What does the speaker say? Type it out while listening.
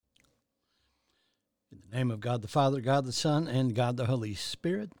In the name of God the Father, God the Son, and God the Holy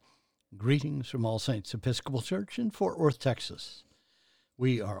Spirit, greetings from All Saints Episcopal Church in Fort Worth, Texas.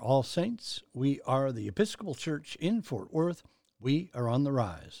 We are All Saints. We are the Episcopal Church in Fort Worth. We are on the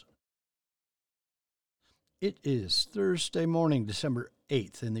rise. It is Thursday morning, December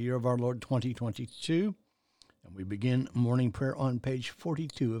 8th, in the year of our Lord 2022, and we begin morning prayer on page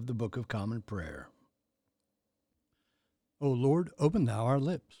 42 of the Book of Common Prayer. O Lord, open thou our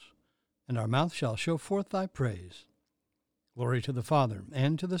lips, and our mouth shall show forth thy praise. Glory to the Father,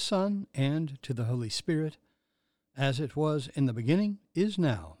 and to the Son, and to the Holy Spirit, as it was in the beginning, is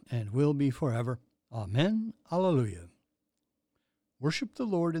now, and will be forever. Amen. Alleluia. Worship the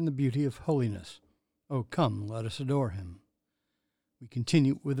Lord in the beauty of holiness. O come, let us adore him. We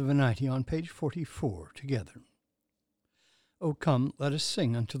continue with the Venite on page 44 together. O come, let us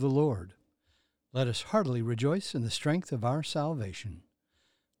sing unto the Lord. Let us heartily rejoice in the strength of our salvation.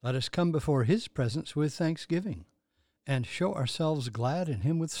 Let us come before his presence with thanksgiving, and show ourselves glad in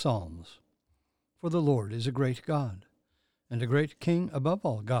him with psalms. For the Lord is a great God, and a great King above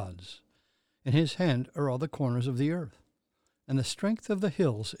all gods. In his hand are all the corners of the earth, and the strength of the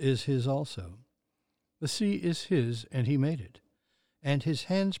hills is his also. The sea is his, and he made it, and his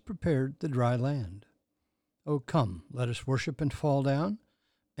hands prepared the dry land. O come, let us worship and fall down,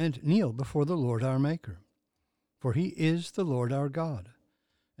 and kneel before the Lord our Maker. For he is the Lord our God,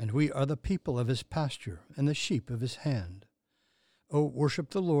 and we are the people of his pasture, and the sheep of his hand. O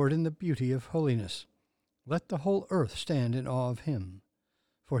worship the Lord in the beauty of holiness. Let the whole earth stand in awe of him.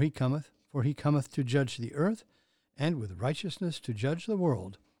 For he cometh to judge the earth, and with righteousness to judge the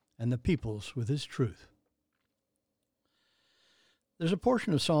world, and the peoples with his truth. There's a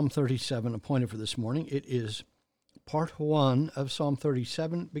portion of Psalm 37 appointed for this morning. It is part 1 of Psalm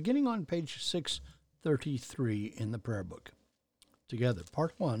 37, beginning on page 633 in the prayer book. Together,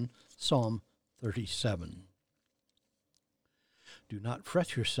 part 1, Psalm 37. Do not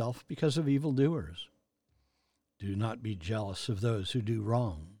fret yourself because of evildoers. Do not be jealous of those who do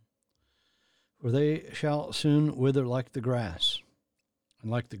wrong, for they shall soon wither like the grass,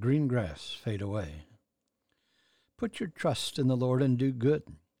 and like the green grass fade away. Put your trust in the Lord and do good.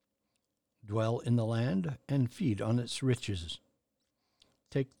 Dwell in the land and feed on its riches.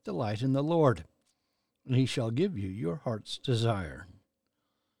 Take delight in the Lord, and he shall give you your heart's desire.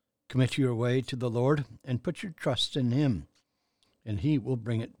 Commit your way to the Lord and put your trust in him, and he will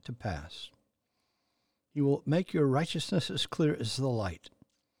bring it to pass. He will make your righteousness as clear as the light,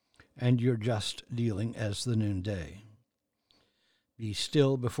 and your just dealing as the noonday. Be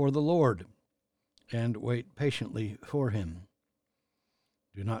still before the Lord, and wait patiently for him.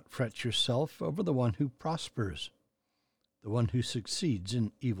 Do not fret yourself over the one who prospers, the one who succeeds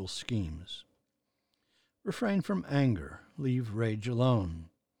in evil schemes. Refrain from anger, leave rage alone.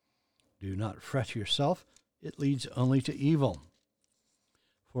 Do not fret yourself, it leads only to evil.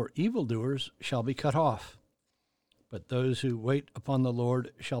 For evildoers shall be cut off, but those who wait upon the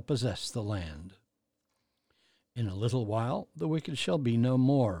Lord shall possess the land. In a little while the wicked shall be no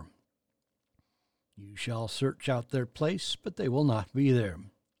more. You shall search out their place, but they will not be there.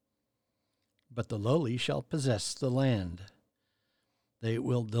 But the lowly shall possess the land. They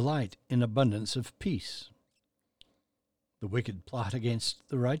will delight in abundance of peace. The wicked plot against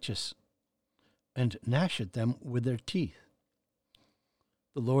the righteous, and gnash at them with their teeth.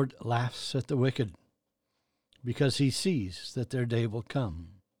 The Lord laughs at the wicked, because he sees that their day will come.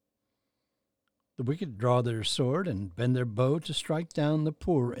 The wicked draw their sword and bend their bow to strike down the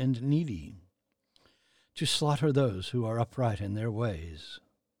poor and needy, to slaughter those who are upright in their ways.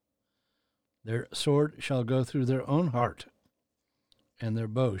 Their sword shall go through their own heart, and their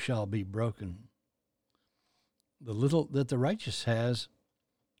bow shall be broken. The little that the righteous has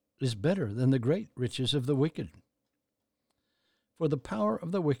is better than the great riches of the wicked. For the power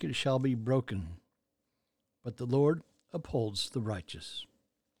of the wicked shall be broken, but the Lord upholds the righteous.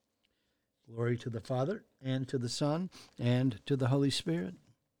 Glory to the Father, and to the Son, and to the Holy Spirit,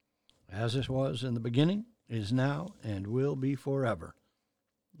 as it was in the beginning, is now, and will be forever.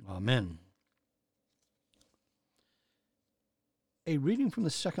 Amen. A reading from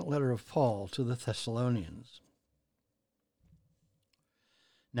the second letter of Paul to the Thessalonians.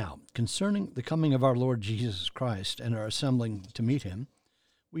 Now, concerning the coming of our Lord Jesus Christ and our assembling to meet him,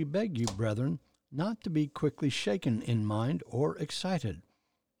 we beg you, brethren, not to be quickly shaken in mind or excited,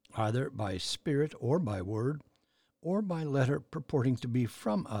 either by spirit or by word, or by letter purporting to be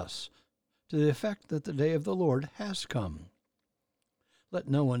from us, to the effect that the day of the Lord has come. Let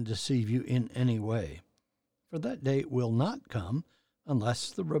no one deceive you in any way, for that day will not come unless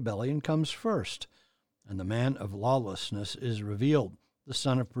the rebellion comes first, and the man of lawlessness is revealed, the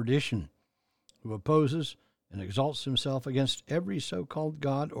son of perdition, who opposes and exalts himself against every so-called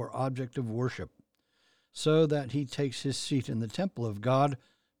God or object of worship, so that he takes his seat in the temple of God,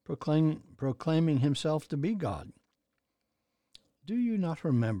 proclaiming himself to be God. Do you not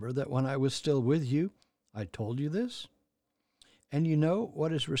remember that when I was still with you, I told you this? And you know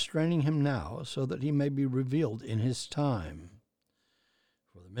what is restraining him now, so that he may be revealed in his time.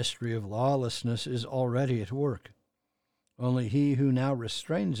 For the mystery of lawlessness is already at work. Only he who now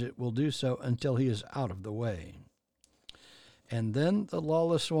restrains it will do so until he is out of the way. And then the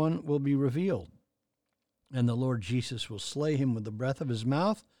lawless one will be revealed, and the Lord Jesus will slay him with the breath of his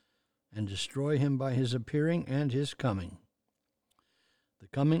mouth and destroy him by his appearing and his coming. The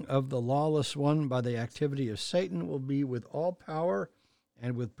coming of the lawless one by the activity of Satan will be with all power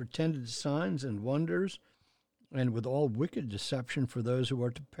and with pretended signs and wonders and with all wicked deception for those who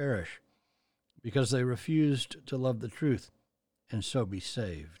are to perish, because they refused to love the truth and so be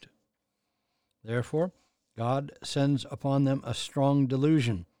saved. Therefore, God sends upon them a strong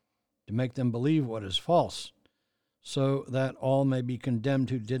delusion to make them believe what is false, so that all may be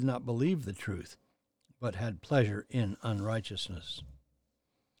condemned who did not believe the truth, but had pleasure in unrighteousness.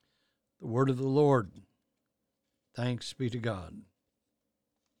 The word of the Lord. Thanks be to God.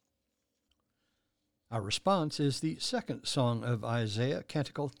 Our response is the second song of Isaiah,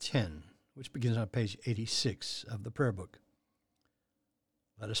 Canticle 10, which begins on page 86 of the prayer book.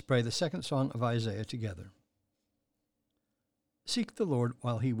 Let us pray the second song of Isaiah together. Seek the Lord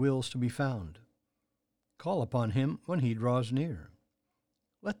while he wills to be found. Call upon him when he draws near.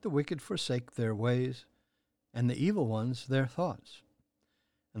 Let the wicked forsake their ways, and the evil ones their thoughts.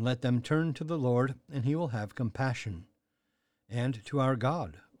 And let them turn to the Lord, and he will have compassion, and to our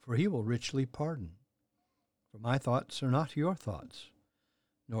God, for he will richly pardon. For my thoughts are not your thoughts,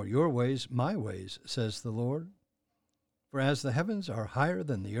 nor your ways my ways, says the Lord. For as the heavens are higher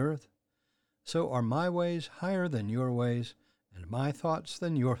than the earth, so are my ways higher than your ways, and my thoughts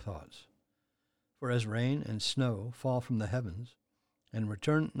than your thoughts. For as rain and snow fall from the heavens, and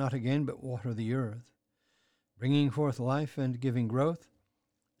return not again but water the earth, bringing forth life and giving growth,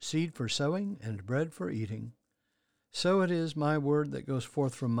 seed for sowing and bread for eating, so it is my word that goes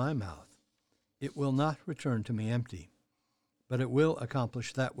forth from my mouth. It will not return to me empty, but it will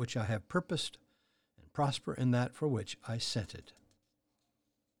accomplish that which I have purposed, and prosper in that for which I sent it.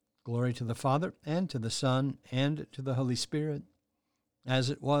 Glory to the Father, and to the Son, and to the Holy Spirit, as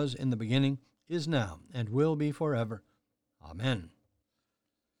it was in the beginning, is now, and will be forever. Amen.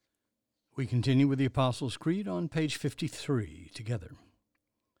 We continue with the Apostles' Creed on page 53 together.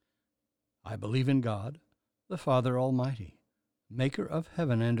 I believe in God, the Father Almighty, maker of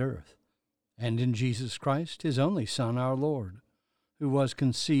heaven and earth, and in Jesus Christ, his only Son, our Lord, who was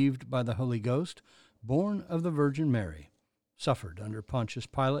conceived by the Holy Ghost, born of the Virgin Mary, suffered under Pontius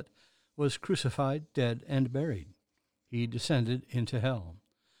Pilate, was crucified, dead, and buried. He descended into hell.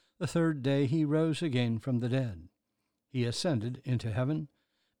 The third day he rose again from the dead. He ascended into heaven,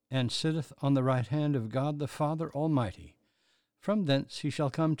 and sitteth on the right hand of God the Father Almighty. From thence he shall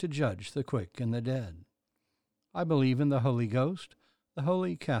come to judge the quick and the dead. I believe in the Holy Ghost, the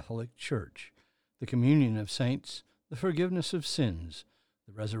Holy Catholic Church, the communion of saints, the forgiveness of sins,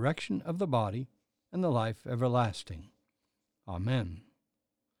 the resurrection of the body, and the life everlasting. Amen.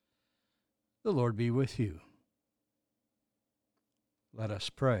 The Lord be with you. Let us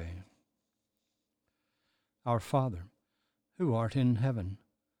pray. Our Father, who art in heaven,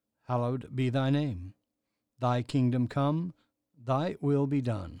 hallowed be thy name. Thy kingdom come, thy will be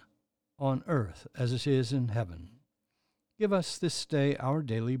done, on earth as it is in heaven. Give us this day our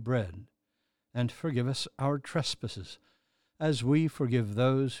daily bread, and forgive us our trespasses, as we forgive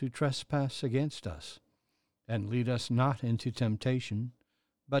those who trespass against us. And lead us not into temptation,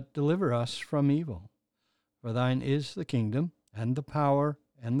 but deliver us from evil. For thine is the kingdom, and the power,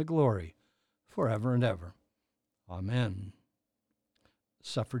 and the glory, forever and ever. Amen.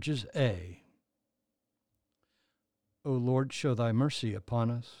 Suffrages A. O Lord, show thy mercy upon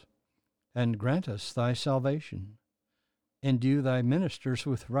us, and grant us thy salvation. Endue thy ministers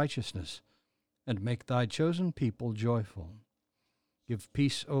with righteousness, and make thy chosen people joyful. Give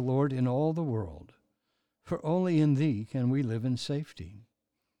peace, O Lord, in all the world, for only in thee can we live in safety.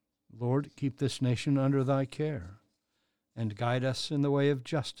 Lord, keep this nation under thy care, and guide us in the way of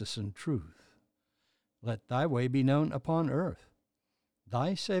justice and truth. Let thy way be known upon earth,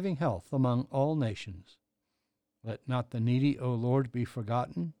 thy saving health among all nations. Let not the needy, O Lord, be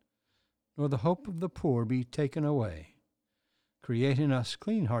forgotten, nor the hope of the poor be taken away. Create in us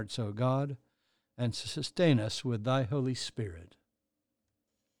clean hearts, O God, and sustain us with thy Holy Spirit.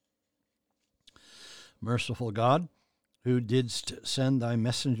 Merciful God, who didst send thy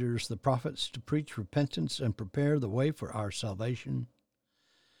messengers, the prophets, to preach repentance and prepare the way for our salvation.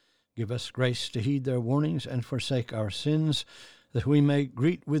 Give us grace to heed their warnings and forsake our sins, that we may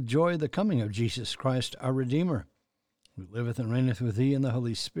greet with joy the coming of Jesus Christ, our Redeemer, who liveth and reigneth with thee in the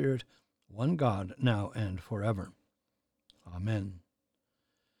Holy Spirit, one God, now and forever. Amen.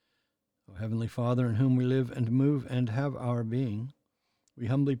 O Heavenly Father, in whom we live and move and have our being, we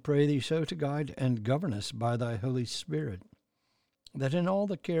humbly pray thee so to guide and govern us by thy Holy Spirit, that in all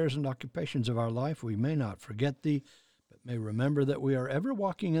the cares and occupations of our life we may not forget thee, but may remember that we are ever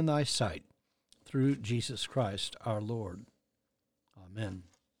walking in thy sight, through Jesus Christ our Lord. Amen.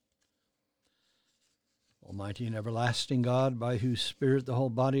 Almighty and everlasting God, by whose Spirit the whole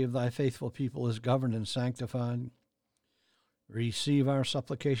body of thy faithful people is governed and sanctified, receive our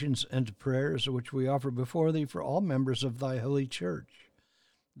supplications and prayers which we offer before thee for all members of thy holy church,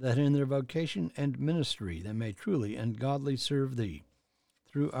 that in their vocation and ministry they may truly and godly serve thee,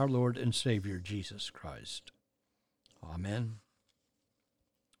 through our Lord and Savior Jesus Christ. Amen.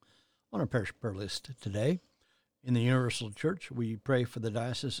 On our parish prayer list today, in the Universal Church, we pray for the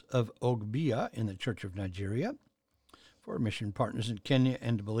Diocese of Ogbia in the Church of Nigeria, for mission partners in Kenya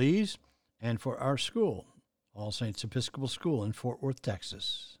and Belize, and for our school, All Saints Episcopal School in Fort Worth,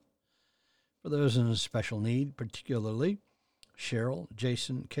 Texas. For those in special need, particularly Cheryl,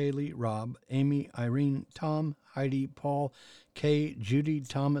 Jason, Kaylee, Rob, Amy, Irene, Tom, Heidi, Paul, Kay, Judy,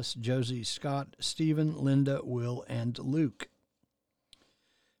 Thomas, Josie, Scott, Stephen, Linda, Will, and Luke.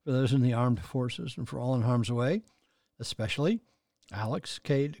 For those in the armed forces and for all in harm's way, especially Alex,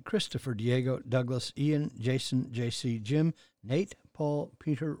 Cade, Christopher, Diego, Douglas, Ian, Jason, JC, Jim, Nate, Paul,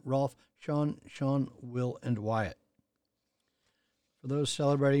 Peter, Rolf, Sean, Will, and Wyatt. For those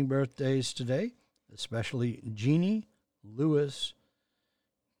celebrating birthdays today, especially Jeannie, Lewis,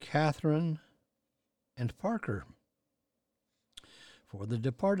 Catherine, and Parker. For the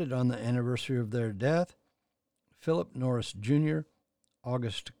departed on the anniversary of their death, Philip Norris Jr.,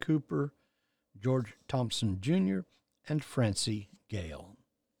 August Cooper, George Thompson Jr., and Francie Gale.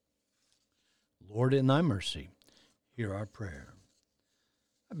 Lord, in thy mercy, hear our prayer.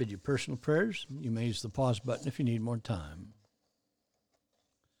 I bid you personal prayers. You may use the pause button if you need more time.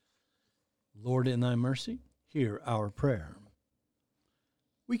 Lord, in thy mercy, hear our prayer.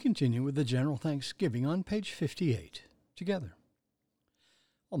 We continue with the general thanksgiving on page 58, together.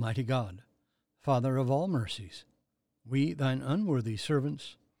 Almighty God, Father of all mercies, we, thine unworthy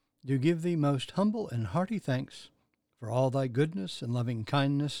servants, do give thee most humble and hearty thanks for all thy goodness and loving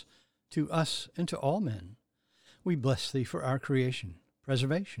kindness to us and to all men. We bless thee for our creation,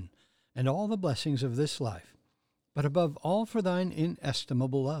 preservation, and all the blessings of this life, but above all for thine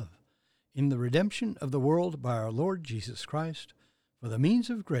inestimable love, in the redemption of the world by our Lord Jesus Christ, for the means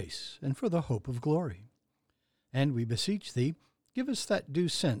of grace and for the hope of glory. And we beseech thee, give us that due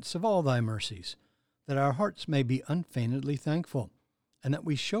sense of all thy mercies, that our hearts may be unfeignedly thankful, and that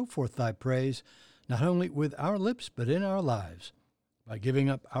we show forth thy praise, not only with our lips, but in our lives, by giving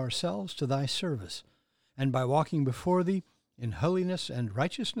up ourselves to thy service, and by walking before thee in holiness and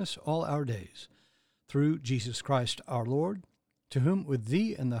righteousness all our days, through Jesus Christ our Lord, to whom with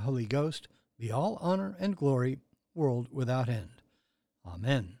thee and the Holy Ghost be all honor and glory, world without end.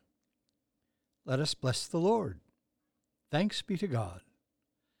 Amen. Let us bless the Lord. Thanks be to God.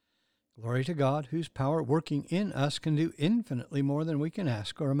 Glory to God, whose power working in us can do infinitely more than we can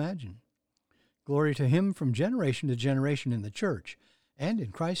ask or imagine. Glory to him from generation to generation in the church and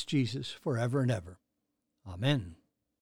in Christ Jesus forever and ever. Amen.